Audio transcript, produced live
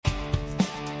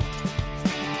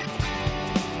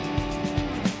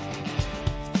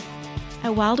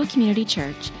At Wildwood Community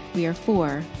Church, we are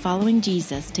for following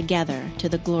Jesus together to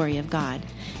the glory of God.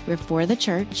 We're for the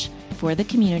church, for the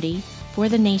community, for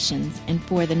the nations, and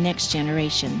for the next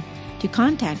generation. To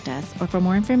contact us or for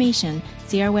more information,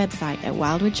 see our website at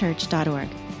wildwoodchurch.org.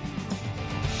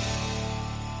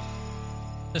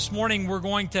 This morning, we're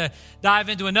going to dive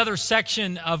into another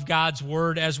section of God's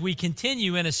Word as we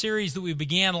continue in a series that we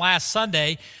began last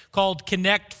Sunday called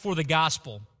Connect for the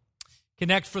Gospel.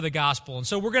 Connect for the Gospel. And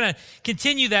so we're going to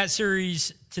continue that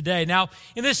series today. Now,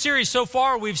 in this series so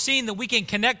far, we've seen that we can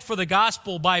connect for the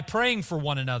gospel by praying for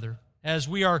one another. As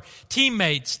we are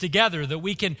teammates together, that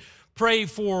we can pray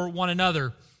for one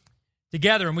another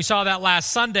together. And we saw that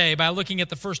last Sunday by looking at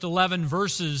the first 11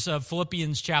 verses of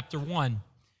Philippians chapter 1.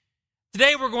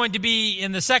 Today we're going to be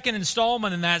in the second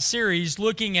installment in that series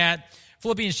looking at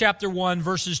Philippians chapter 1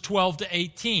 verses 12 to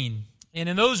 18. And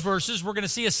in those verses we're going to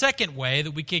see a second way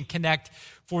that we can connect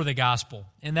for the gospel.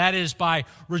 And that is by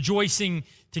rejoicing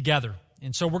together.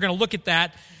 And so we're going to look at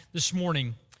that this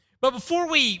morning. But before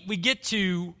we get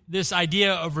to this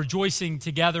idea of rejoicing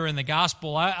together in the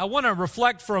gospel, I want to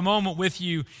reflect for a moment with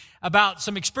you about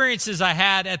some experiences I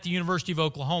had at the University of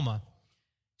Oklahoma.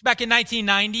 Back in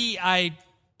 1990, I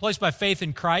placed my faith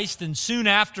in Christ, and soon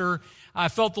after, I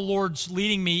felt the Lord's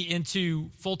leading me into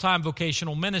full-time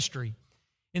vocational ministry.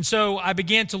 And so I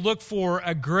began to look for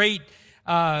a great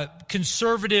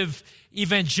conservative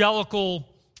evangelical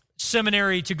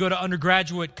seminary to go to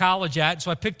undergraduate college at,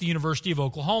 so I picked the University of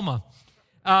Oklahoma.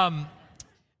 I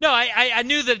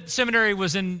knew that seminary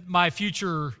was in my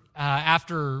future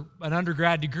after an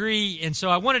undergrad degree, and so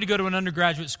I wanted to go to an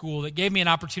undergraduate school that gave me an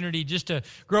opportunity just to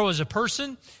grow as a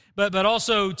person, but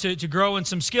also to grow in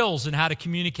some skills in how to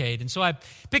communicate. And so I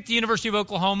picked the University of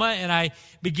Oklahoma, and I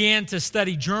began to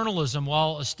study journalism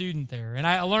while a student there. And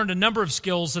I learned a number of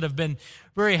skills that have been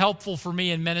very helpful for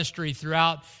me in ministry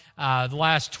throughout the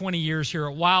last 20 years here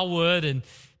at Wildwood and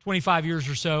 25 years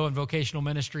or so in vocational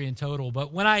ministry in total.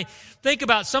 But when I think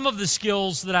about some of the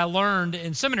skills that I learned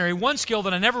in seminary, one skill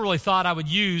that I never really thought I would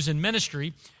use in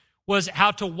ministry was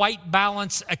how to white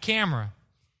balance a camera.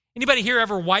 Anybody here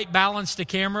ever white balanced a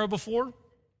camera before?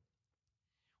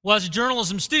 Well, as a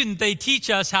journalism student, they teach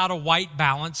us how to white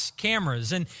balance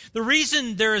cameras. And the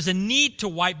reason there is a need to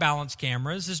white balance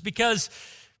cameras is because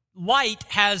light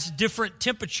has different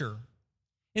temperature.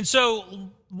 And so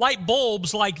light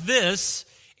bulbs like this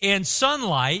and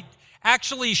sunlight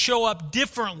actually show up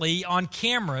differently on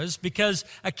cameras because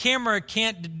a camera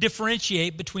can't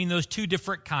differentiate between those two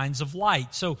different kinds of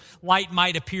light. So light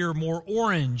might appear more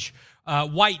orange.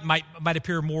 White might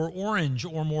appear more orange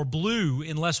or more blue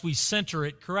unless we center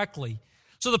it correctly.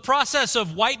 So the process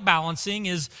of white balancing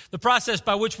is the process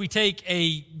by which we take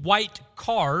a white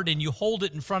card and you hold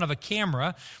it in front of a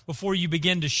camera before you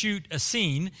begin to shoot a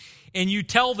scene, and you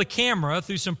tell the camera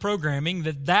through some programming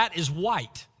that is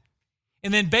white.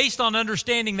 And then based on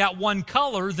understanding that one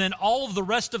color, then all of the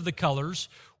rest of the colors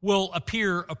will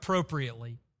appear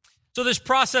appropriately. So this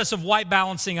process of white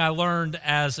balancing I learned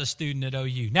as a student at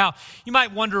OU. Now, you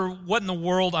might wonder what in the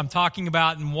world I'm talking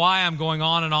about and why I'm going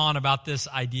on and on about this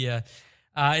idea.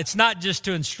 It's not just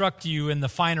to instruct you in the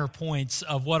finer points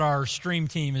of what our stream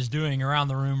team is doing around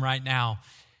the room right now,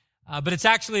 but it's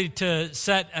actually to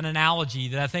set an analogy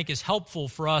that I think is helpful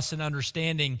for us in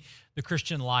understanding the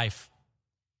Christian life.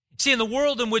 See, in the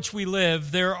world in which we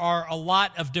live, there are a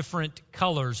lot of different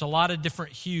colors, a lot of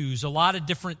different hues, a lot of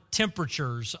different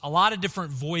temperatures, a lot of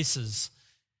different voices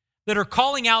that are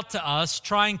calling out to us,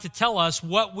 trying to tell us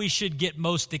what we should get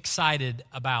most excited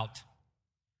about.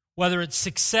 Whether it's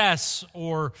success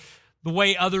or the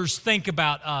way others think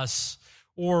about us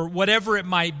or whatever it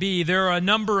might be, there are a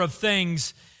number of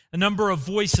things, a number of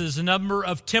voices, a number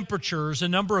of temperatures, a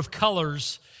number of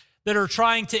colors that are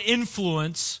trying to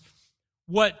influence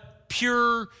what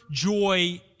pure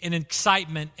joy and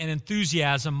excitement and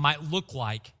enthusiasm might look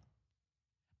like.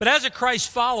 But as a Christ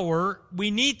follower, we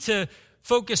need to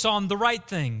focus on the right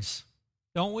things,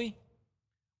 don't we?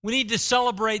 We need to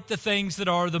celebrate the things that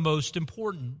are the most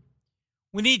important.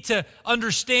 We need to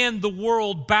understand the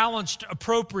world balanced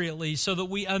appropriately so that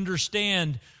we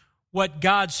understand what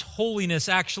God's holiness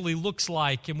actually looks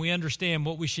like and we understand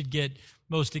what we should get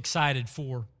most excited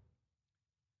for.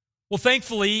 Well,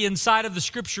 thankfully, inside of the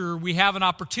Scripture, we have an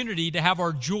opportunity to have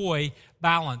our joy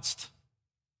balanced.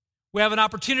 We have an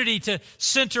opportunity to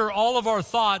center all of our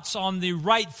thoughts on the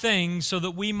right things so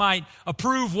that we might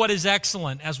approve what is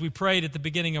excellent, as we prayed at the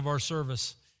beginning of our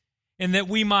service, and that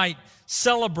we might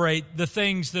celebrate the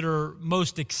things that are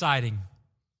most exciting.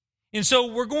 And so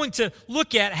we're going to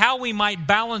look at how we might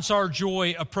balance our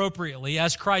joy appropriately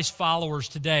as Christ followers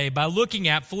today by looking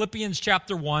at Philippians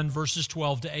chapter 1, verses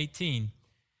 12 to 18.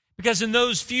 Because in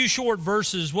those few short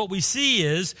verses, what we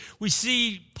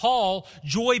see Paul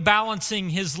joy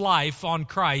balancing his life on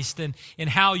Christ and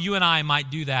how you and I might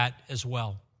do that as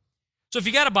well. So if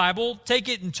you got a Bible, take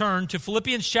it and turn to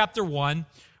Philippians chapter 1,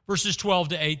 verses 12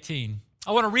 to 18.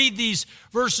 I want to read these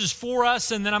verses for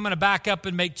us, and then I'm going to back up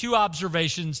and make two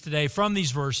observations today from these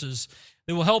verses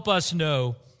that will help us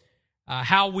know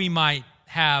how we might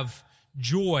have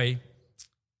joy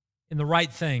in the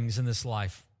right things in this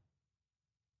life.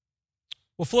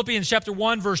 Well, Philippians chapter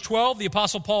 1, verse 12, the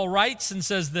Apostle Paul writes and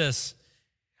says this,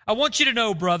 I want you to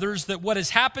know, brothers, that what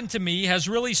has happened to me has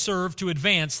really served to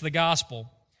advance the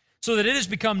gospel, so that it has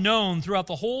become known throughout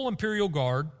the whole imperial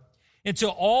guard and to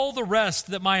all the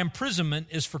rest that my imprisonment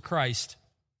is for Christ.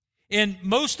 And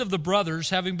most of the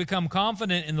brothers, having become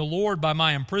confident in the Lord by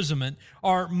my imprisonment,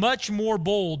 are much more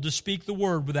bold to speak the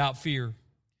word without fear.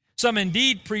 Some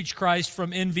indeed preach Christ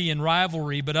from envy and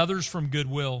rivalry, but others from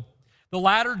goodwill. The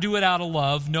latter do it out of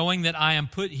love, knowing that I am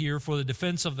put here for the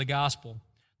defense of the gospel.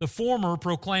 The former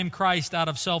proclaim Christ out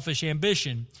of selfish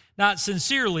ambition, not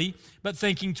sincerely, but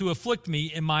thinking to afflict me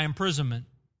in my imprisonment.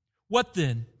 What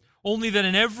then? Only that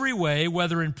in every way,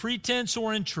 whether in pretense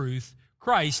or in truth,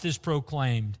 Christ is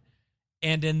proclaimed,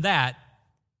 and in that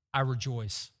I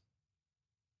rejoice.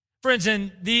 Friends,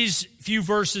 in these few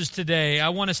verses today, I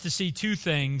want us to see two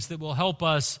things that will help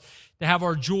us to have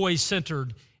our joy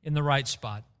centered in the right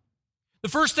spot. The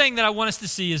first thing that I want us to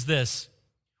see is this.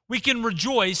 We can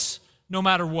rejoice no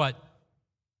matter what.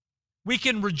 We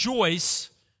can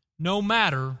rejoice no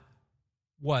matter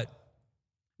what.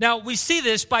 Now, we see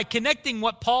this by connecting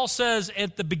what Paul says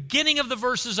at the beginning of the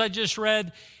verses I just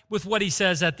read with what he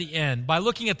says at the end, by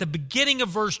looking at the beginning of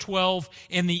verse 12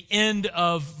 and the end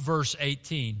of verse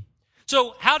 18.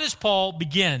 So, how does Paul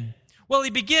begin? Well, he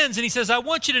begins and he says, I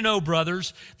want you to know,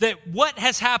 brothers, that what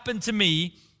has happened to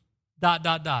me, ...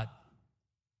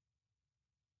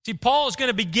 See, Paul is going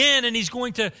to begin and he's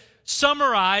going to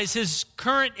summarize his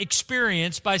current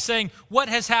experience by saying, what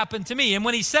has happened to me? And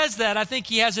when he says that, I think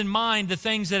he has in mind the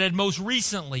things that had most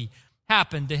recently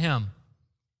happened to him.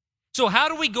 So how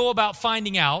do we go about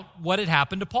finding out what had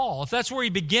happened to Paul? If that's where he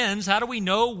begins, how do we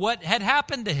know what had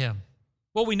happened to him?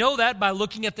 Well, we know that by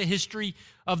looking at the history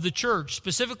of the church,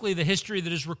 specifically the history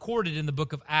that is recorded in the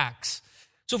book of Acts.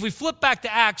 So if we flip back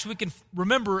to Acts, we can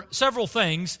remember several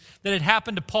things that had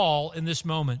happened to Paul in this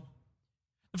moment.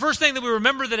 The first thing that we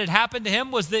remember that had happened to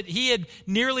him was that he had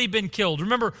nearly been killed.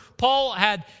 Remember, Paul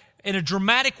had, in a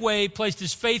dramatic way, placed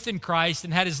his faith in Christ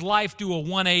and had his life do a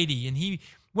 180. And he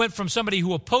went from somebody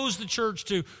who opposed the church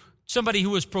to somebody who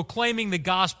was proclaiming the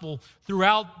gospel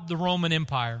throughout the Roman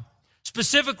Empire,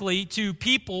 specifically to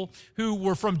people who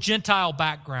were from Gentile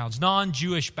backgrounds,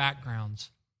 non-Jewish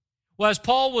backgrounds. Well, as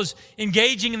Paul was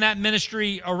engaging in that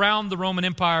ministry around the Roman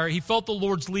Empire, he felt the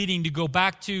Lord's leading to go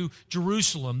back to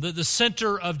Jerusalem, the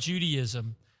center of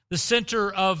Judaism, the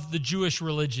center of the Jewish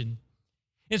religion.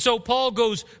 And so Paul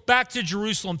goes back to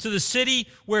Jerusalem, to the city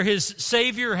where his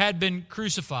Savior had been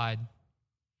crucified.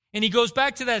 And he goes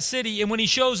back to that city, and when he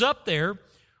shows up there,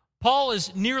 Paul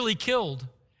is nearly killed.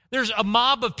 There's a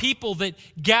mob of people that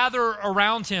gather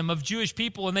around him, of Jewish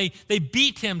people, and they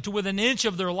beat him to within an inch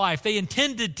of their life. They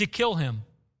intended to kill him.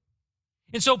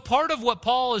 And so part of what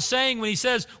Paul is saying when he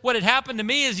says what had happened to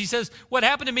me is he says, what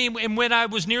happened to me when I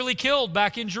was nearly killed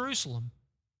back in Jerusalem.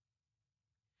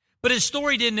 But his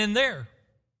story didn't end there.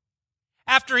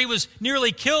 After he was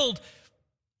nearly killed,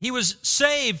 he was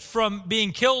saved from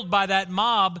being killed by that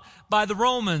mob, by the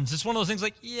Romans. It's one of those things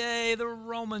like, yay, the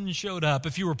Romans showed up,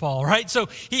 if you were Paul, right? So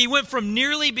he went from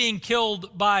nearly being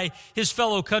killed by his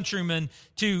fellow countrymen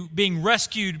to being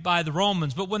rescued by the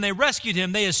Romans. But when they rescued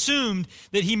him, they assumed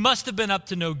that he must have been up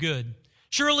to no good.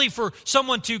 Surely for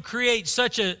someone to create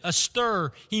such a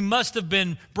stir, he must have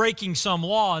been breaking some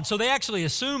law. And so they actually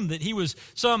assumed that he was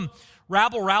some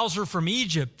rabble-rouser from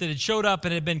Egypt that had showed up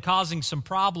and had been causing some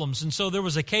problems. And so there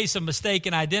was a case of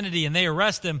mistaken identity, and they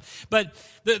arrest him. But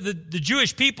the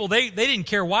Jewish people, they didn't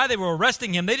care why they were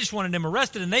arresting him. They just wanted him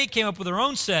arrested, and they came up with their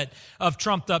own set of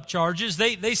trumped-up charges.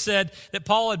 They said that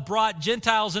Paul had brought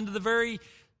Gentiles into the very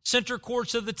center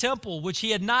courts of the temple, which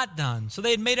he had not done. So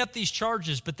they had made up these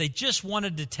charges, but they just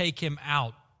wanted to take him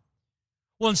out.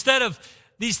 Well, instead of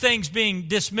these things being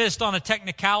dismissed on a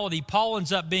technicality, Paul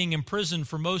ends up being imprisoned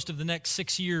for most of the next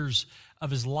 6 years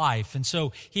of his life. And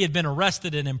so he had been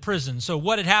arrested and imprisoned. So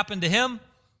what had happened to him?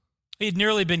 He had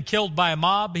nearly been killed by a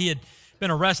mob. He had been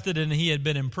arrested and he had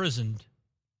been imprisoned.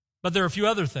 But there are a few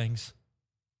other things.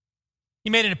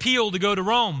 He made an appeal to go to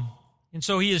Rome. And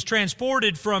so he is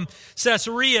transported from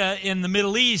Caesarea in the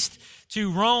Middle East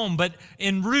to Rome, but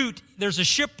en route there's a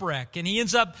shipwreck, and he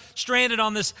ends up stranded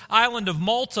on this island of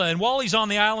Malta. And while he's on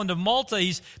the island of Malta,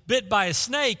 he's bit by a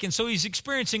snake, and so he's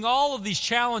experiencing all of these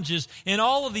challenges and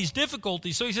all of these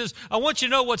difficulties. So he says, I want you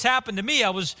to know what's happened to me.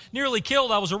 I was nearly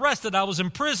killed. I was arrested. I was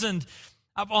imprisoned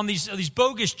on these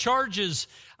bogus charges.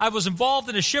 I was involved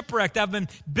in a shipwreck. I've been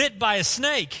bit by a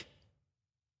snake.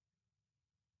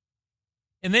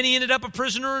 And then he ended up a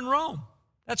prisoner in Rome.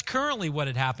 That's currently what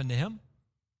had happened to him.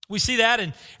 We see that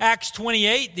in Acts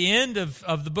 28, the end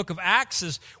of the book of Acts,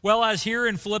 as well as here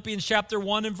in Philippians chapter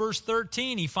 1 and verse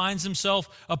 13. He finds himself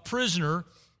a prisoner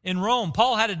in Rome.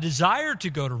 Paul had a desire to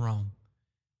go to Rome,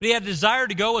 but he had a desire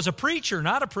to go as a preacher,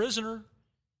 not a prisoner.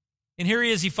 And here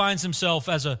he is, he finds himself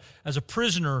as a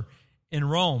prisoner in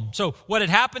Rome. So what had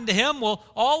happened to him? Well,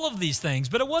 all of these things,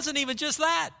 but it wasn't even just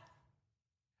that.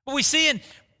 But we see in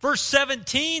verse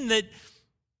 17 that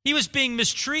he was being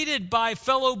mistreated by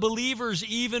fellow believers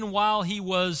even while he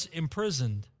was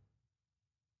imprisoned.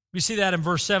 We see that in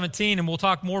verse 17, and we'll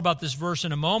talk more about this verse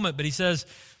in a moment, but he says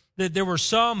that there were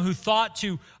some who thought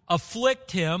to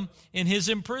afflict him in his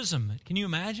imprisonment. Can you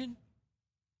imagine?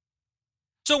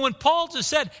 So when Paul just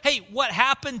said, hey, what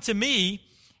happened to me?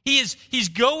 He's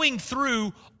going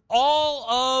through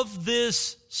all of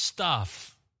this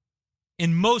stuff,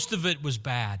 and most of it was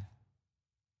bad.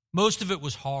 Most of it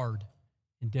was hard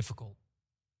and difficult.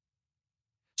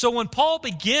 So when Paul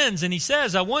begins and he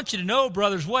says, I want you to know,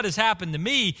 brothers, what has happened to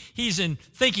me, he's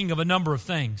thinking of a number of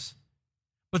things.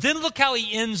 But then look how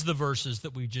he ends the verses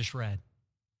that we just read.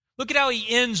 Look at how he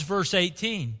ends verse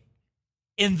 18.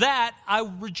 In that I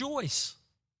rejoice.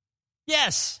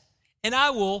 Yes, and I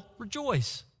will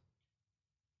rejoice.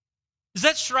 Does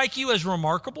that strike you as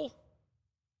remarkable?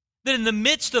 That in the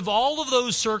midst of all of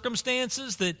those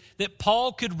circumstances that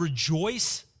Paul could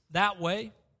rejoice that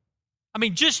way? I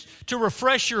mean, just to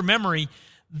refresh your memory,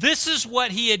 this is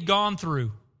what he had gone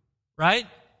through, right?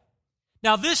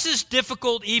 Now, this is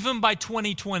difficult even by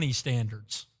 2020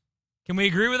 standards. Can we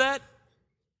agree with that?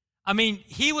 I mean,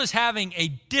 he was having a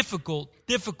difficult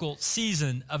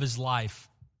season of his life,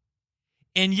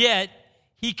 and yet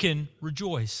he can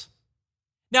rejoice.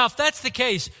 Now, if that's the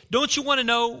case, don't you want to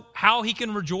know how he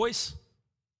can rejoice?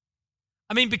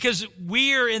 I mean, because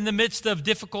we are in the midst of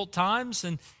difficult times,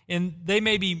 and they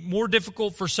may be more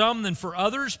difficult for some than for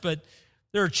others, but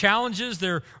there are challenges.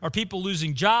 There are people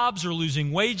losing jobs or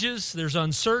losing wages. There's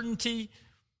uncertainty.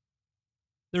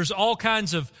 There's all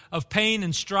kinds of pain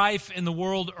and strife in the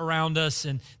world around us,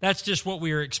 and that's just what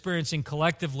we are experiencing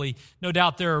collectively. No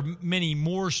doubt there are many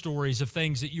more stories of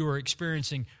things that you are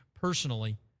experiencing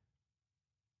personally.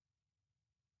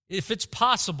 If it's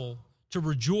possible to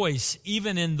rejoice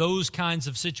even in those kinds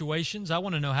of situations, I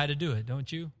want to know how to do it, don't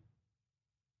you?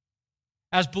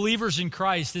 As believers in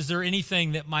Christ, is there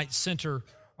anything that might center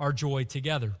our joy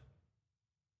together?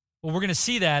 Well, we're going to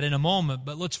see that in a moment,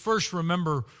 but let's first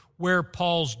remember where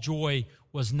Paul's joy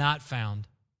was not found.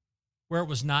 Where it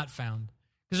was not found.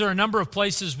 Because there are a number of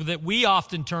places that we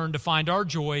often turn to find our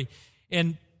joy,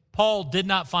 and Paul did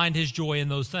not find his joy in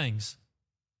those things.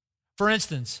 For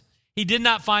instance, he did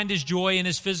not find his joy in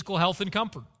his physical health and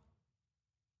comfort.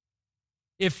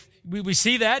 If we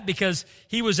see that because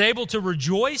he was able to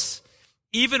rejoice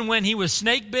even when he was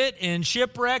snake bit and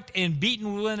shipwrecked and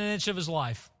beaten within an inch of his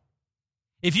life.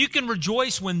 If you can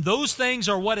rejoice when those things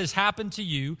are what has happened to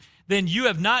you, then you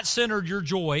have not centered your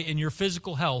joy in your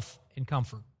physical health and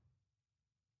comfort.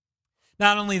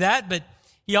 Not only that, but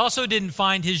he also didn't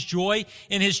find his joy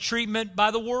in his treatment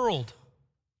by the world.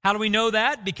 How do we know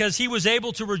that? Because he was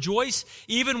able to rejoice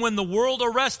even when the world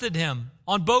arrested him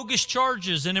on bogus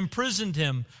charges and imprisoned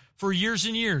him for years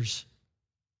and years.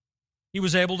 He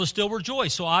was able to still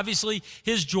rejoice. So obviously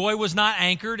his joy was not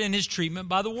anchored in his treatment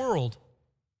by the world.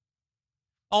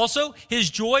 Also,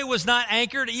 his joy was not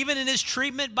anchored even in his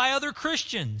treatment by other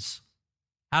Christians.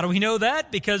 How do we know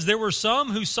that? Because there were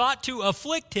some who sought to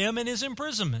afflict him in his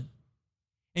imprisonment.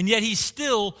 And yet he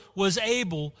still was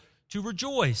able to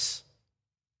rejoice.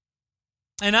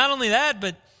 And not only that,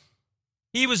 but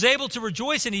he was able to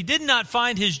rejoice, and he did not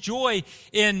find his joy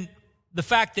in the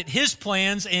fact that his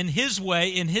plans and his way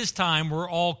in his time were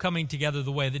all coming together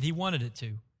the way that he wanted it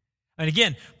to. And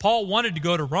again, Paul wanted to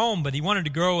go to Rome, but he wanted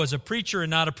to go as a preacher and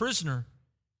not a prisoner.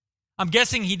 I'm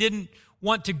guessing he didn't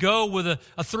want to go with a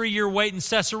 3-year wait in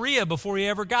Caesarea before he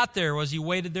ever got there as he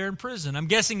waited there in prison. I'm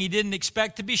guessing he didn't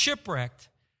expect to be shipwrecked.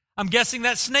 I'm guessing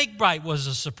that snake bite was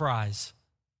a surprise.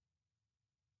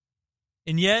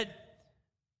 And yet,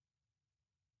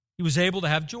 he was able to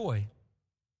have joy.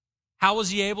 How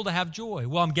was he able to have joy?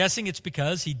 Well, I'm guessing it's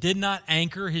because he did not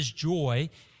anchor his joy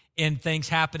in things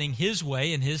happening his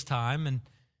way in his time,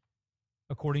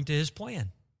 according to his plan.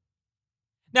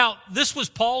 Now, this was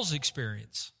Paul's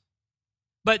experience.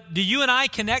 But do you and I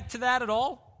connect to that at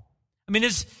all? I mean,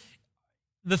 is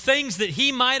the things that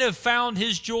he might have found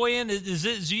his joy in, do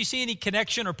you see any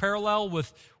connection or parallel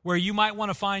with where you might want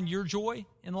to find your joy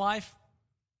in life?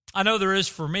 I know there is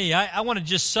for me. I want to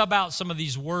just sub out some of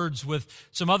these words with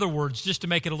some other words just to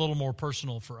make it a little more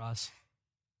personal for us.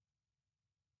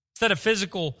 Instead of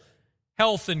physical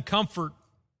health and comfort,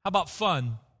 how about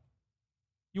fun?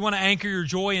 You want to anchor your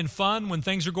joy in fun when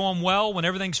things are going well, when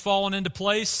everything's falling into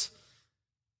place?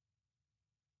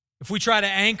 If we try to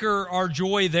anchor our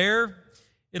joy there,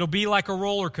 it'll be like a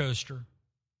roller coaster,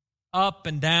 up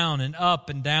and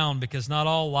down, because not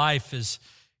all life is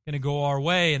going to go our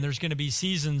way, and there's going to be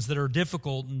seasons that are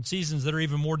difficult and seasons that are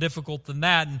even more difficult than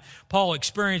that, and Paul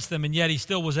experienced them, and yet he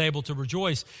still was able to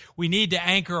rejoice. We need to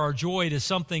anchor our joy to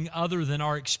something other than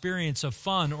our experience of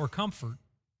fun or comfort.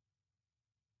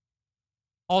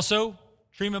 Also,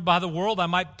 treatment by the world, I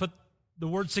might put the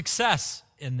word success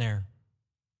in there.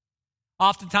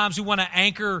 Oftentimes we want to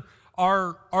anchor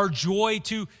our joy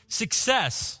to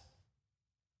success,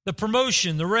 the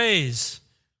promotion, the raise,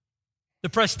 the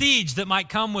prestige that might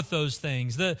come with those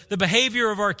things, the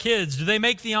behavior of our kids. Do they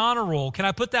make the honor roll? Can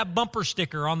I put that bumper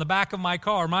sticker on the back of my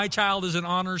car? My child is an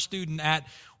honor student at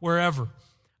wherever.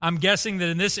 I'm guessing that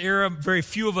in this era, very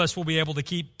few of us will be able to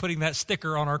keep putting that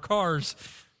sticker on our cars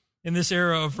in this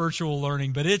era of virtual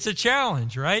learning, but it's a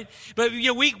challenge, right? But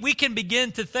we can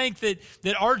begin to think that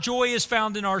our joy is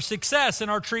found in our success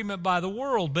and our treatment by the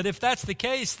world. But if that's the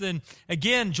case, then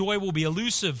again, joy will be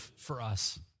elusive for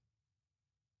us.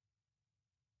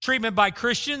 Treatment by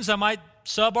Christians, I might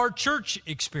sub our church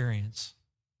experience.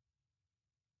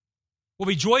 We'll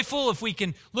be joyful if we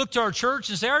can look to our church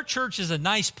and say, our church is a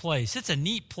nice place. It's a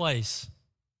neat place.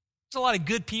 There's a lot of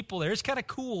good people there. It's kind of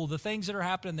cool, the things that are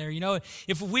happening there.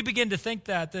 If we begin to think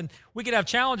that, then we could have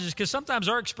challenges because sometimes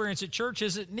our experience at church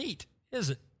isn't neat, is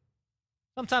it?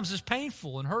 Sometimes it's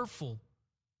painful and hurtful.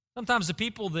 Sometimes the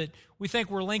people that we think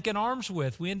we're linking arms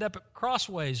with, we end up at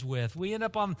crossways with. We end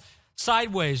up on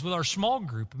sideways with our small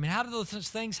group. I mean, how do those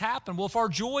things happen? Well, if our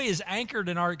joy is anchored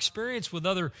in our experience with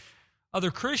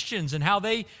other Christians and how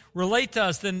they relate to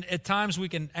us, then at times we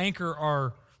can anchor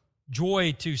our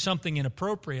joy to something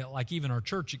inappropriate, like even our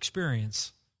church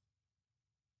experience.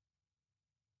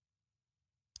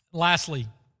 Lastly,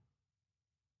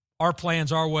 our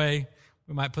plans, our way,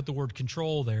 we might put the word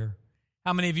control there.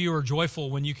 How many of you are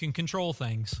joyful when you can control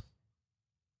things?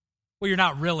 Well, you're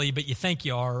not really, but you think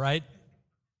you are, right?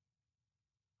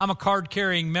 I'm a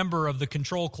card-carrying member of the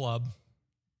Control Club.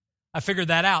 I figured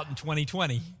that out in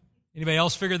 2020. Anybody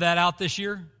else figured that out this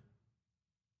year?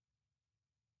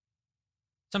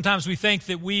 Sometimes we think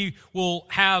that we will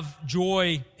have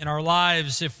joy in our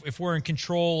lives if we're in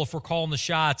control, if we're calling the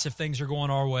shots, if things are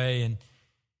going our way. And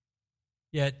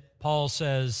yet Paul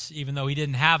says, even though he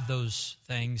didn't have those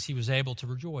things, he was able to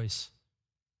rejoice.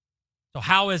 So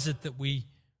how is it that we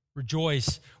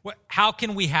rejoice? How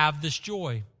can we have this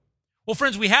joy? Well,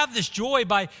 friends, we have this joy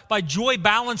by joy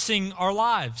balancing our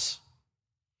lives.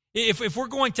 If we're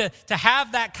going to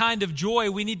have that kind of joy,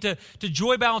 we need to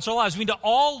joy balance our lives. We need to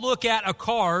all look at a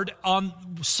card on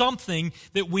something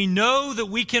that we know that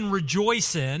we can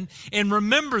rejoice in and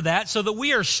remember that so that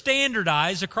we are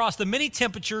standardized across the many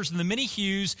temperatures and the many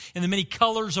hues and the many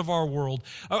colors of our world.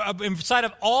 Inside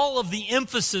of all of the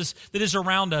emphasis that is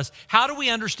around us, how do we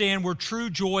understand where true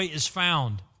joy is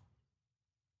found?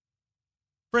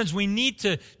 Friends, we need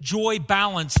to joy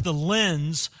balance the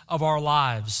lens of our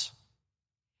lives.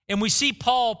 And we see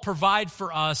Paul provide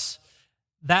for us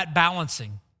that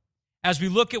balancing as we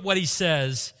look at what he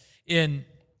says in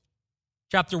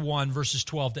chapter 1, verses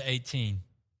 12 to 18.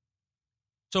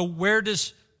 So where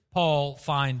does Paul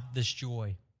find this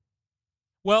joy?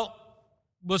 Well,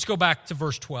 let's go back to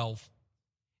verse 12.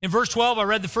 In verse 12, I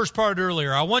read the first part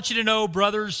earlier. I want you to know,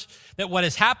 brothers, that what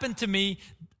has happened to me,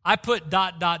 I put ...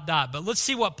 But let's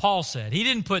see what Paul said. He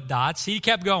didn't put dots. He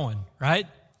kept going, right?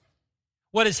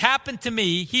 What has happened to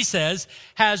me, he says,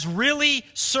 has really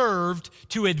served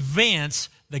to advance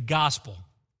the gospel.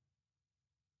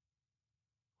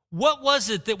 What was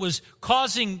it that was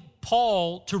causing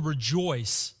Paul to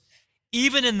rejoice,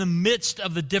 even in the midst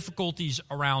of the difficulties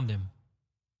around him?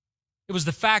 It was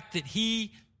the fact that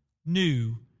he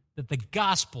knew that the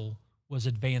gospel was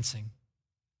advancing.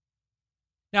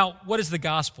 Now, what is the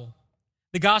gospel?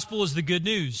 The gospel is the good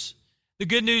news. The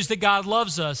good news that God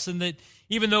loves us and that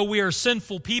even though we are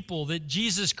sinful people, that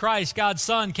Jesus Christ, God's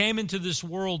Son, came into this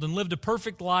world and lived a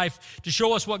perfect life to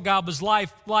show us what God was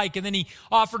like. And then he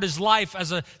offered his life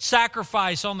as a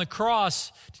sacrifice on the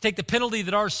cross to take the penalty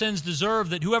that our sins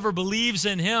deserve, that whoever believes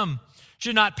in him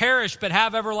should not perish but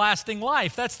have everlasting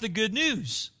life. That's the good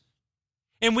news.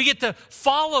 And we get to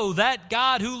follow that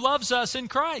God who loves us in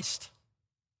Christ.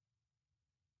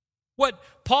 What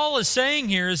Paul is saying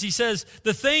here is he says,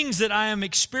 the things that I am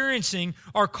experiencing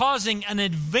are causing an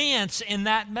advance in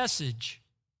that message.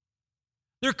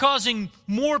 They're causing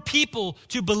more people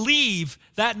to believe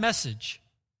that message.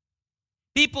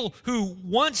 People who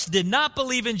once did not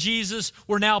believe in Jesus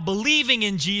were now believing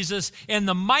in Jesus, and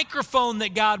the microphone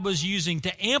that God was using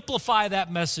to amplify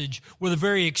that message were the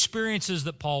very experiences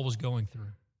that Paul was going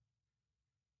through.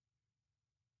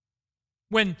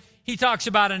 When he talks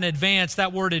about an advance,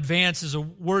 that word advance is a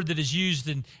word that is used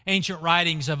in ancient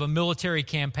writings of a military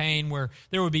campaign where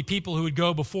there would be people who would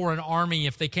go before an army.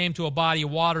 If they came to a body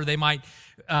of water, they might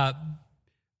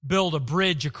build a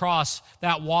bridge across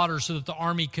that water so that the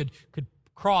army could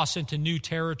cross into new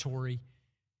territory.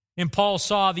 And Paul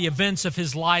saw the events of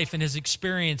his life and his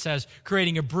experience as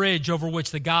creating a bridge over which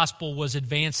the gospel was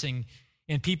advancing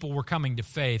and people were coming to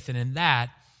faith. And in that,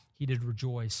 he did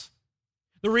rejoice.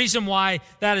 The reason why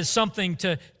that is something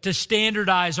to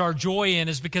standardize our joy in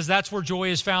is because that's where joy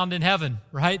is found in heaven,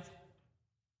 right?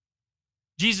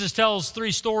 Jesus tells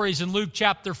 3 stories in Luke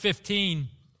chapter 15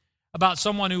 about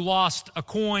someone who lost a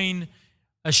coin,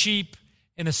 a sheep,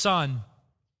 and a son.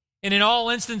 And in all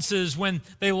instances, when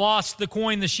they lost the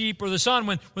coin, the sheep, or the son,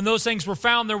 when those things were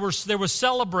found, there was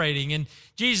celebrating. And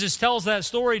Jesus tells that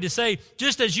story to say,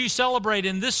 just as you celebrate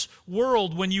in this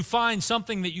world when you find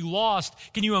something that you lost,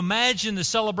 can you imagine the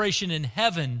celebration in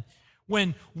heaven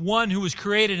when one who was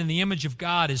created in the image of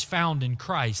God is found in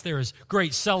Christ? There is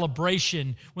great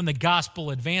celebration when the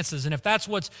gospel advances. And if that's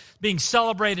what's being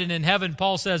celebrated in heaven,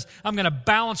 Paul says, I'm going to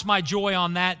balance my joy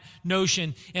on that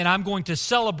notion, and I'm going to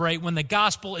celebrate when the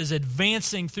gospel is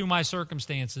advancing through my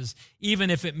circumstances, even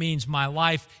if it means my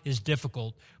life is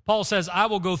difficult. Paul says, I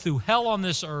will go through hell on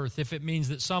this earth if it means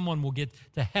that someone will get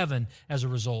to heaven as a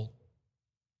result.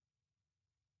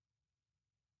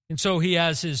 And so he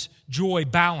has his joy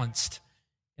balanced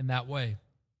in that way.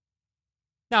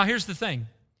 Now, here's the thing.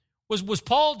 Was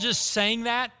Paul just saying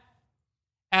that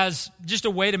as just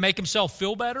a way to make himself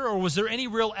feel better, or was there any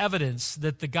real evidence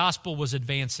that the gospel was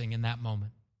advancing in that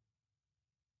moment?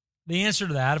 The answer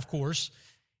to that, of course,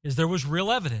 is there was real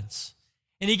evidence.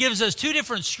 And he gives us 2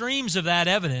 different streams of that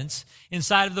evidence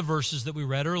inside of the verses that we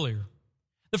read earlier.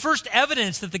 The first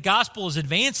evidence that the gospel is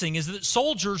advancing is that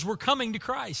soldiers were coming to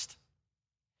Christ.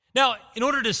 Now, in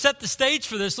order to set the stage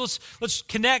for this, let's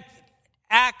connect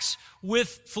Acts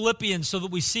with Philippians so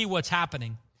that we see what's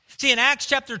happening. See, in Acts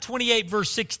chapter 28, verse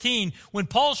 16, when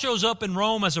Paul shows up in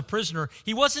Rome as a prisoner,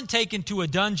 he wasn't taken to a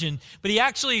dungeon, but he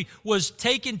actually was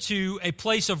taken to a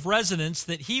place of residence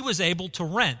that he was able to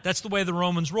rent. That's the way the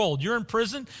Romans rolled. You're in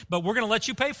prison, but we're going to let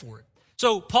you pay for it.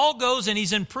 So Paul goes and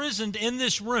he's imprisoned in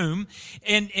this room,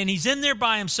 and he's in there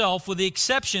by himself with the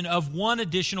exception of one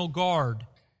additional guard.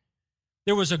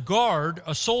 There was a guard,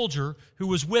 a soldier, who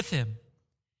was with him.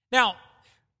 Now,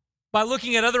 by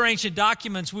looking at other ancient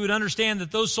documents, we would understand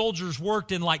that those soldiers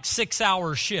worked in like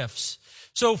 6-hour shifts.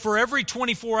 So for every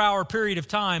 24-hour period of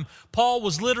time, Paul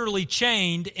was literally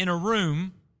chained in a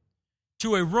room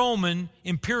to a Roman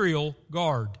imperial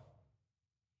guard.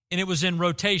 And it was in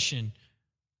rotation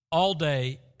all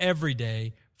day, every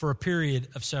day, for a period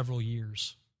of several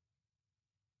years.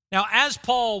 Now, as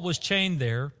Paul was chained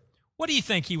there, what do you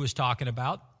think he was talking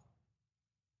about?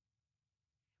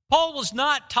 Paul was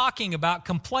not talking about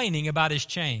complaining about his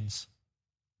chains.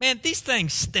 Man, these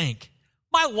things stink.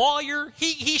 My lawyer,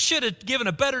 he should have given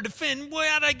a better defense.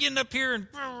 Why did I get up here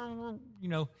and,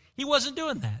 he wasn't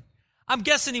doing that. I'm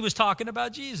guessing he was talking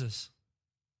about Jesus.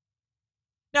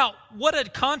 Now, what a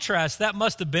contrast that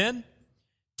must have been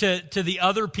to the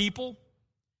other people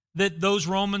that those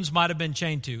Romans might have been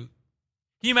chained to.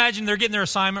 Can you imagine they're getting their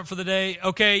assignment for the day?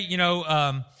 Okay,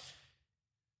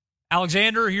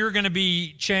 Alexander, you're going to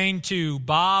be chained to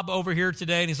Bob over here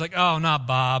today. And he's like, oh, not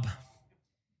Bob.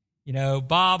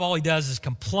 Bob, all he does is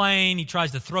complain. He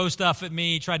tries to throw stuff at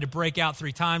me. He tried to break out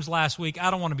 3 times last week. I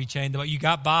don't want to be chained to Bob. You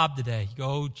got Bob today. You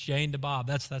go chained to Bob.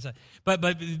 That's it.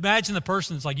 But imagine the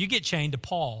person that's like, you get chained to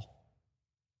Paul.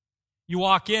 You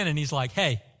walk in and he's like,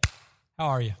 hey, how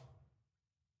are you?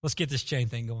 Let's get this chain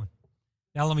thing going.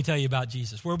 Now let me tell you about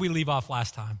Jesus. Where did we leave off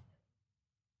last time?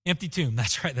 Empty tomb.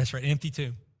 That's right. Empty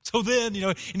tomb. So then,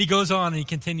 and he goes on and he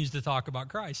continues to talk about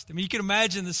Christ. I mean, you can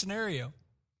imagine the scenario.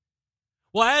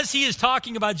 Well, as he is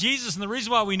talking about Jesus, and the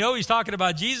reason why we know he's talking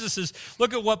about Jesus is,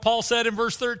 look at what Paul said in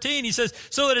verse 13. He says,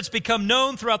 so that it's become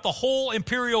known throughout the whole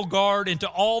imperial guard and to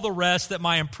all the rest that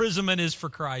my imprisonment is for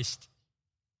Christ.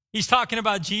 He's talking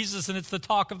about Jesus, and it's the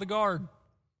talk of the guard.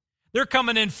 They're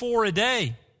coming in 4 a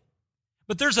day.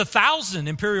 But there's 1,000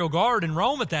 imperial guard in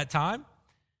Rome at that time.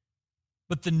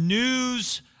 But the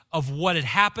news of what had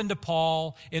happened to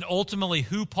Paul and ultimately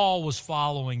who Paul was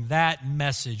following, that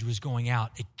message was going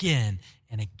out again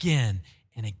and again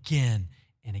and again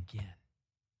and again.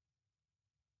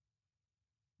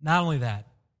 Not only that,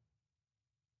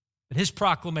 but his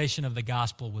proclamation of the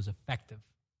gospel was effective.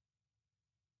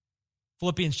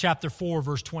 Philippians chapter 4,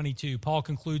 verse 22, Paul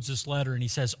concludes this letter and he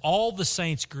says, all the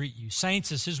saints greet you.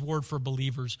 Saints is his word for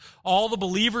believers. All the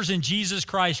believers in Jesus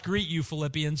Christ greet you,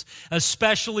 Philippians,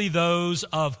 especially those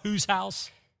of whose house?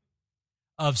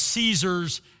 Of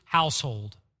Caesar's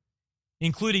household,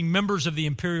 including members of the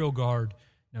imperial guard,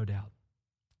 no doubt,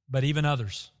 but even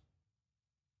others.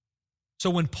 So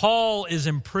when Paul is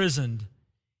imprisoned,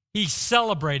 he's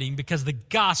celebrating because the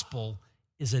gospel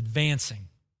is advancing.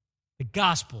 The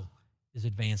gospel is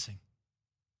advancing.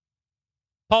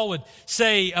 Paul would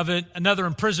say of another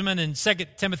imprisonment in 2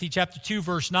 Timothy chapter 2,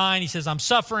 verse 9, he says, I'm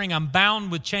suffering, I'm bound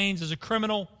with chains as a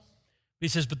criminal. He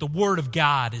says, but the word of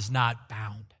God is not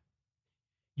bound.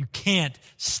 You can't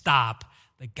stop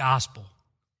the gospel.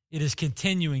 It is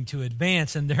continuing to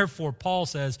advance, and therefore Paul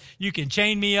says, you can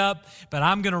chain me up, but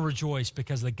I'm going to rejoice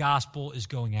because the gospel is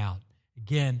going out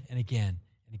again and again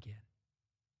and again.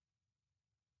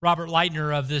 Robert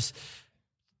Leitner of this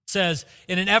says,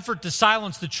 in an effort to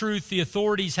silence the truth, the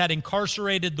authorities had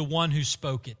incarcerated the one who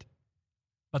spoke it,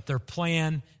 but their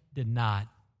plan did not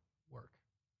work.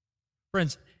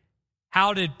 Friends,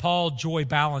 how did Paul joy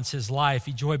balance his life?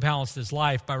 He joy balanced his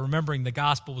life by remembering the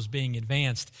gospel was being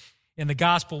advanced, and the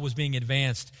gospel was being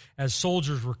advanced as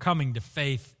soldiers were coming to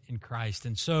faith in Christ,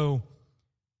 and so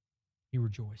he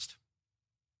rejoiced.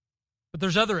 But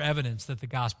there's other evidence that the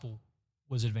gospel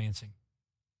was advancing.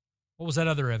 What was that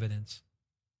other evidence?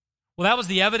 Well, that was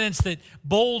the evidence that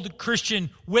bold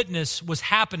Christian witness was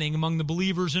happening among the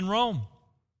believers in Rome.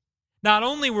 Not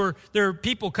only were there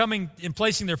people coming and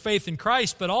placing their faith in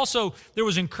Christ, but also there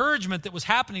was encouragement that was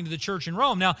happening to the church in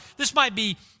Rome. Now, this might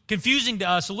be confusing to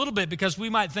us a little bit because we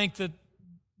might think that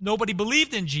nobody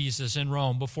believed in Jesus in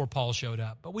Rome before Paul showed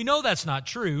up. But we know that's not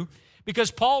true because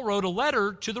Paul wrote a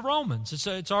letter to the Romans.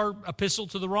 It's our epistle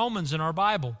to the Romans in our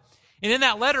Bible. And in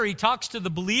that letter, he talks to the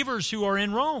believers who are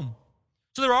in Rome.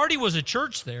 So there already was a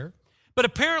church there, but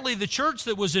apparently the church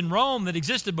that was in Rome that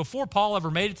existed before Paul ever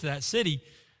made it to that city,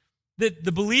 that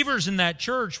the believers in that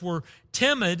church were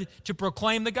timid to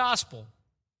proclaim the gospel.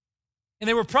 And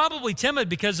they were probably timid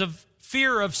because of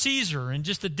fear of Caesar and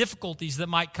just the difficulties that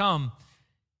might come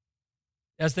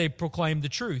as they proclaimed the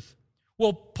truth.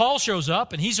 Well, Paul shows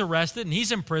up and he's arrested and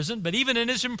he's imprisoned, but even in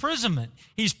his imprisonment,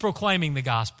 he's proclaiming the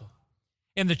gospel.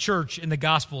 And the church and the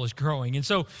gospel is growing. And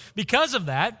so because of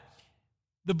that,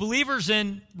 the believers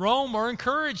in Rome are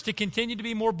encouraged to continue to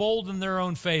be more bold in their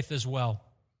own faith as well.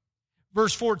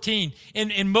 Verse 14,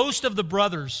 and most of the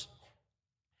brothers,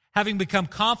 having become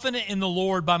confident in the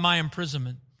Lord by my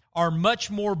imprisonment, are much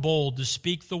more bold to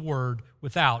speak the word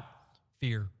without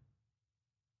fear.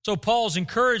 So Paul's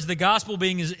encouraged the gospel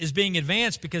is being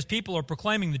advanced because people are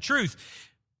proclaiming the truth.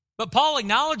 But Paul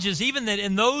acknowledges even that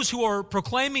in those who are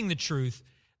proclaiming the truth,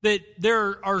 that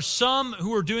there are some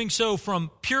who are doing so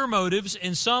from pure motives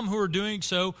and some who are doing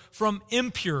so from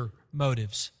impure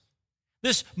motives.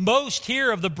 This most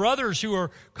here of the brothers who are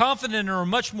confident and are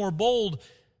much more bold,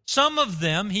 some of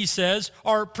them, he says,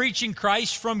 are preaching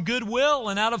Christ from goodwill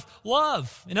and out of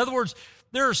love. In other words,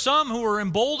 there are some who are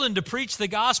emboldened to preach the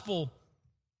gospel,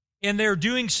 and they're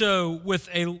doing so with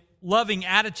a loving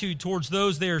attitude towards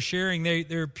those they are sharing.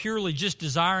 They're purely just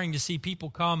desiring to see people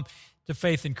come to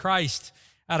faith in Christ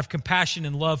out of compassion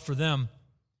and love for them.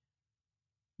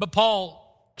 But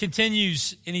Paul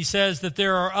continues and he says that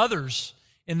there are others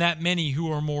in that many who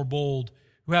are more bold,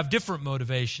 who have different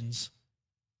motivations.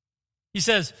 He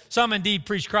says, some indeed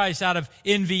preach Christ out of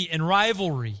envy and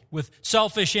rivalry, with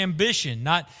selfish ambition,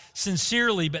 not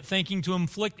sincerely, but thinking to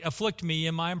afflict me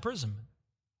in my imprisonment.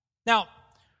 Now,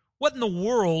 what in the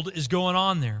world is going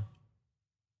on there?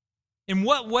 In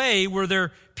what way were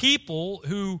there people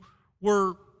who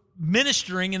were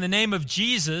ministering in the name of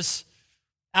Jesus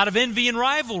out of envy and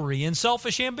rivalry and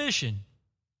selfish ambition?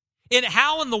 And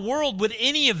how in the world would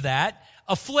any of that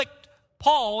afflict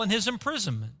Paul in his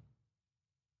imprisonment?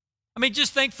 I mean,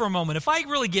 just think for a moment. If I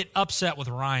really get upset with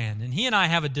Ryan and he and I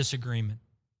have a disagreement,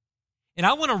 and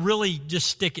I want to really just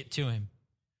stick it to him,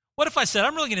 what if I said,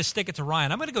 I'm really going to stick it to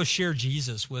Ryan. I'm going to go share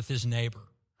Jesus with his neighbor.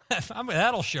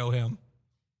 That'll show him.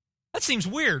 That seems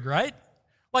weird, right?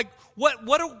 Like,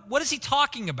 what is he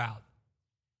talking about?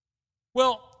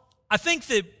 Well, I think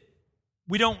that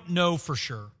we don't know for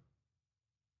sure.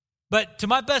 But to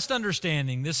my best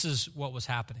understanding, this is what was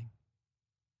happening.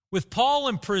 With Paul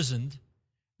imprisoned,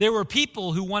 There were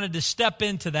people who wanted to step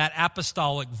into that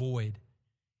apostolic void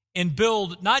and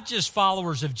build not just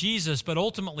followers of Jesus, but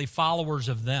ultimately followers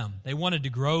of them. They wanted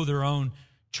to grow their own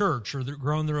church or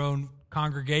grow their own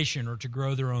congregation or to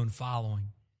grow their own following.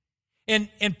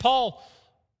 And Paul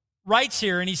writes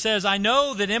here and he says, I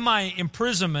know that in my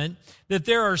imprisonment that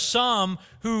there are some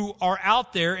who are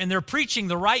out there and they're preaching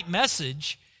the right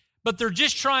message, but they're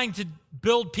just trying to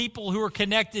build people who are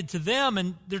connected to them,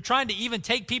 and they're trying to even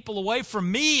take people away from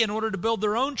me in order to build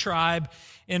their own tribe.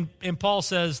 And Paul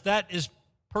says that is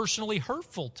personally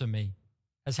hurtful to me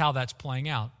as how that's playing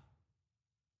out.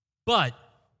 But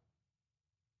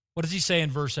what does he say in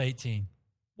verse 18?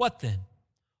 What then?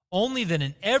 Only that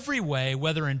in every way,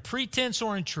 whether in pretense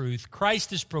or in truth,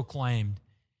 Christ is proclaimed.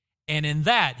 And in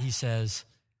that, he says,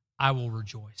 I will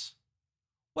rejoice.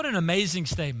 What an amazing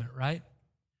statement, right?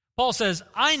 Paul says,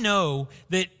 I know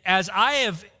that as I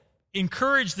have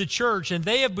encouraged the church and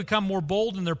they have become more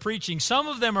bold in their preaching, some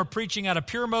of them are preaching out of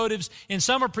pure motives and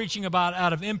some are preaching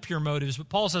out of impure motives. But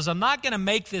Paul says, I'm not going to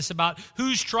make this about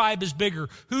whose tribe is bigger,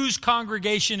 whose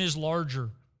congregation is larger,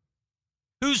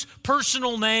 whose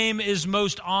personal name is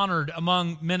most honored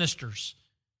among ministers.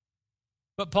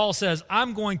 But Paul says,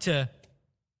 I'm going to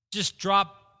just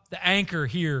drop the anchor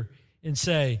here and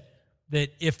say that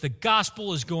if the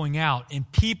gospel is going out and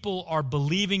people are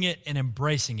believing it and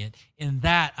embracing it, in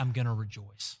that I'm going to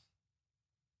rejoice.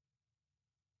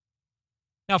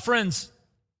 Now, friends,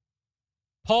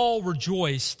 Paul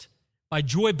rejoiced by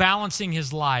joy balancing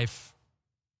his life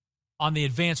on the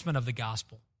advancement of the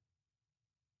gospel.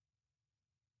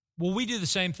 Will we do the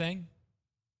same thing?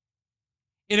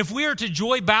 And if we are to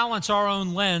joy balance our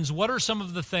own lens, what are some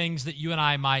of the things that you and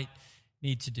I might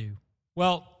need to do?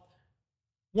 Well,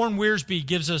 Warren Wiersbe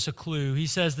gives us a clue. He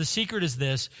says, the secret is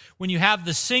this: when you have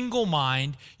the single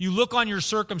mind, you look on your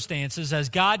circumstances as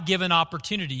God-given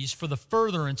opportunities for the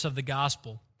furtherance of the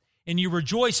gospel, and you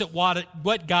rejoice at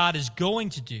what God is going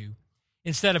to do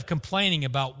instead of complaining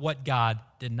about what God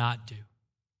did not do.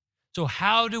 So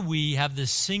how do we have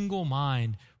this single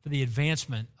mind for the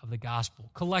advancement of the gospel,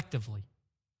 collectively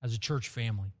as a church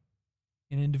family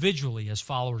and individually as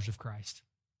followers of Christ?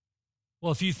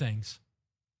 Well, a few things.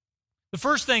 The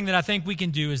first thing that I think we can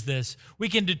do is this: we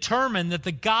can determine that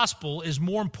the gospel is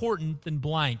more important than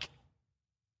blank.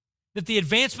 That the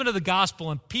advancement of the gospel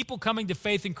and people coming to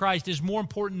faith in Christ is more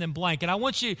important than blank. And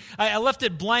I left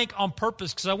it blank on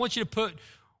purpose because I want you to put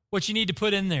what you need to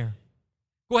put in there.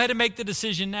 Go ahead and make the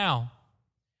decision now.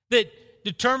 That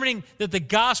determining that the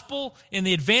gospel and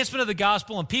the advancement of the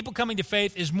gospel and people coming to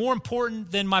faith is more important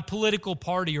than my political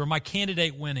party or my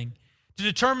candidate winning. To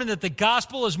determine that the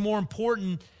gospel is more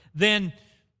important than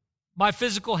my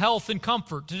physical health and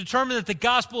comfort. To determine that the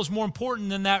gospel is more important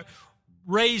than that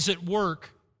raise at work,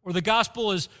 or the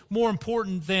gospel is more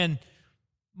important than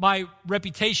my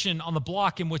reputation on the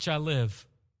block in which I live.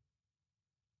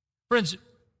 Friends,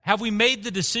 have we made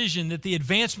the decision that the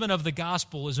advancement of the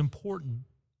gospel is important?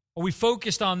 Are we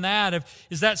focused on that?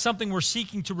 Is that something we're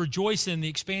seeking to rejoice in, the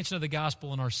expansion of the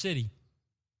gospel in our city?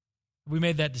 Have we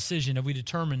made that decision? Have we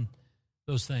determined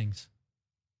those things?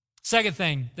 Second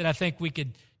thing that I think we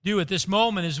could do at this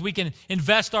moment is we can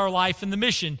invest our life in the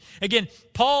mission. Again,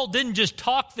 Paul didn't just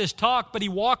talk this talk, but he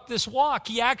walked this walk.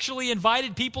 He actually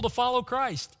invited people to follow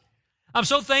Christ. I'm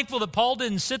so thankful that Paul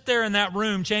didn't sit there in that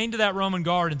room, chained to that Roman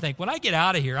guard, and think, when I get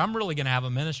out of here, I'm really going to have a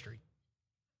ministry.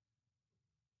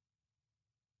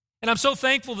 And I'm so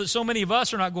thankful that so many of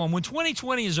us are not going, when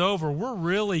 2020 is over, we're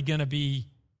really going to be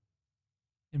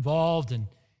involved and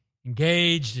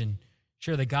engaged and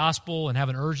share the gospel and have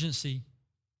an urgency.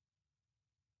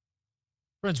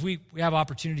 Friends, we have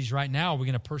opportunities right now. We're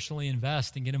going to personally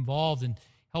invest and get involved in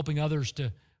helping others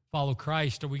to follow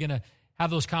Christ. Are we going to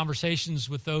have those conversations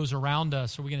with those around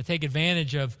us? Are we going to take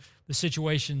advantage of the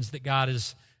situations that God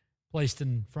has placed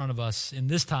in front of us in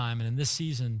this time and in this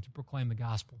season to proclaim the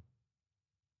gospel?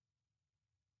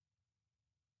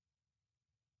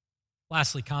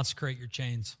 Lastly, consecrate your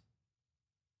chains.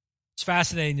 It's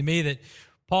fascinating to me that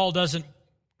Paul doesn't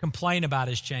complain about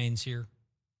his chains here.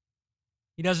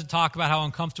 He doesn't talk about how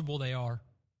uncomfortable they are.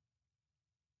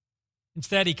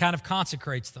 Instead, he kind of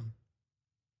consecrates them.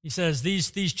 He says,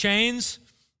 these chains,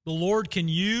 the Lord can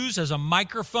use as a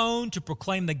microphone to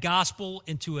proclaim the gospel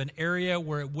into an area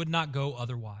where it would not go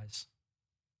otherwise.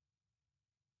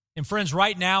 And friends,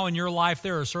 right now in your life,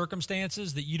 there are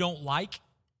circumstances that you don't like,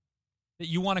 that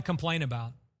you want to complain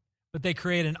about, but they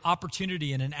create an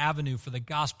opportunity and an avenue for the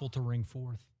gospel to ring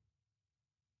forth.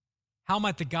 How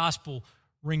might the gospel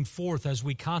ring forth as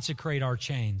we consecrate our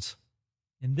chains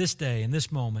in this day, in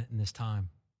this moment, in this time?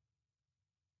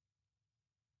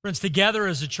 Friends, together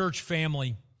as a church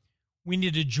family, we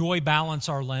need to joy balance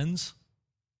our lens.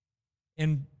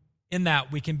 And in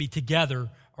that, we can be together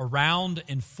around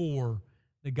and for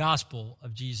the gospel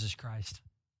of Jesus Christ.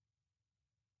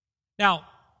 Now,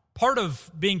 part of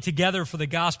being together for the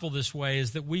gospel this way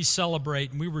is that we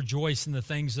celebrate and we rejoice in the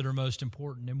things that are most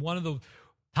important. And one of the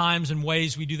times and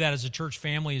ways we do that as a church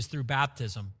family is through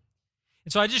baptism.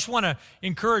 And so I just want to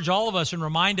encourage all of us and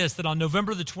remind us that on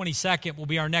November the 22nd will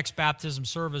be our next baptism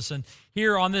service. And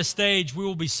here on this stage, we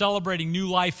will be celebrating new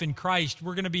life in Christ.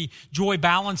 We're going to be joy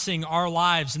balancing our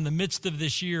lives in the midst of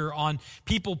this year on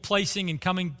people placing and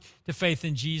coming to faith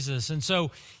in Jesus. And so,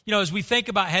 as we think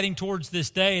about heading towards this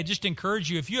day, I just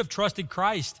encourage you, if you have trusted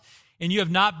Christ and you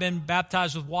have not been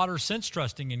baptized with water since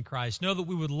trusting in Christ, know that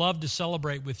we would love to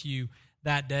celebrate with you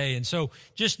that day. And so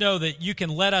just know that you can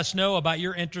let us know about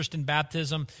your interest in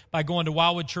baptism by going to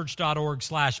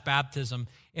wildwoodchurch.org/baptism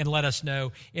and let us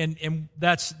know. And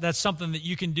that's something that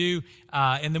you can do.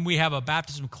 And then we have a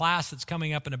baptism class that's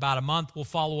coming up in about a month. We'll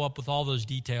follow up with all those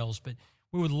details. But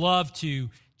we would love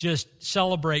to just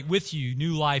celebrate with you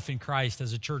new life in Christ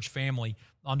as a church family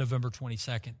on November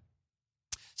 22nd.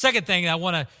 Second thing I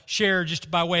want to share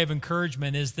just by way of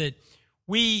encouragement is that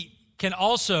we can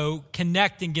also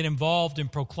connect and get involved in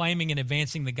proclaiming and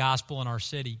advancing the gospel in our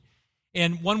city.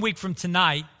 And 1 week from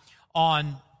tonight,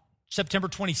 on September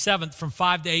 27th, from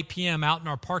 5 to 8 p.m. out in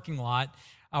our parking lot,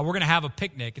 we're going to have a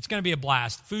picnic. It's going to be a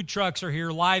blast. Food trucks are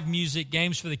here, live music,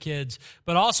 games for the kids,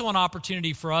 but also an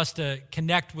opportunity for us to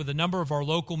connect with a number of our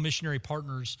local missionary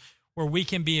partners where we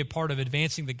can be a part of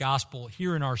advancing the gospel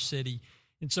here in our city.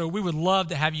 And so we would love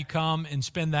to have you come and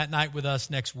spend that night with us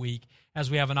next week as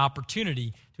we have an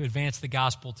opportunity to advance the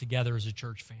gospel together as a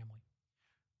church family.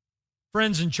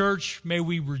 Friends in church, may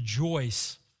we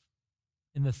rejoice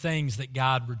in the things that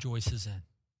God rejoices in.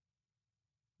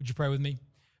 Would you pray with me?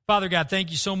 Father God,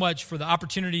 thank you so much for the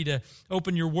opportunity to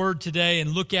open your word today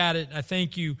and look at it. I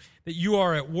thank you that you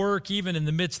are at work even in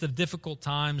the midst of difficult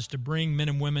times to bring men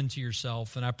and women to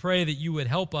yourself. And I pray that you would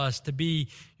help us to be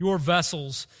your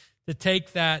vessels to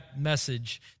take that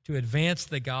message to advance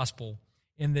the gospel,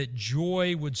 and that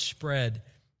joy would spread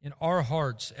in our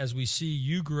hearts as we see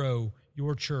you grow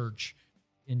your church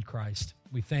in Christ.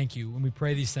 We thank you and we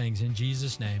pray these things in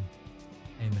Jesus' name.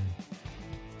 Amen.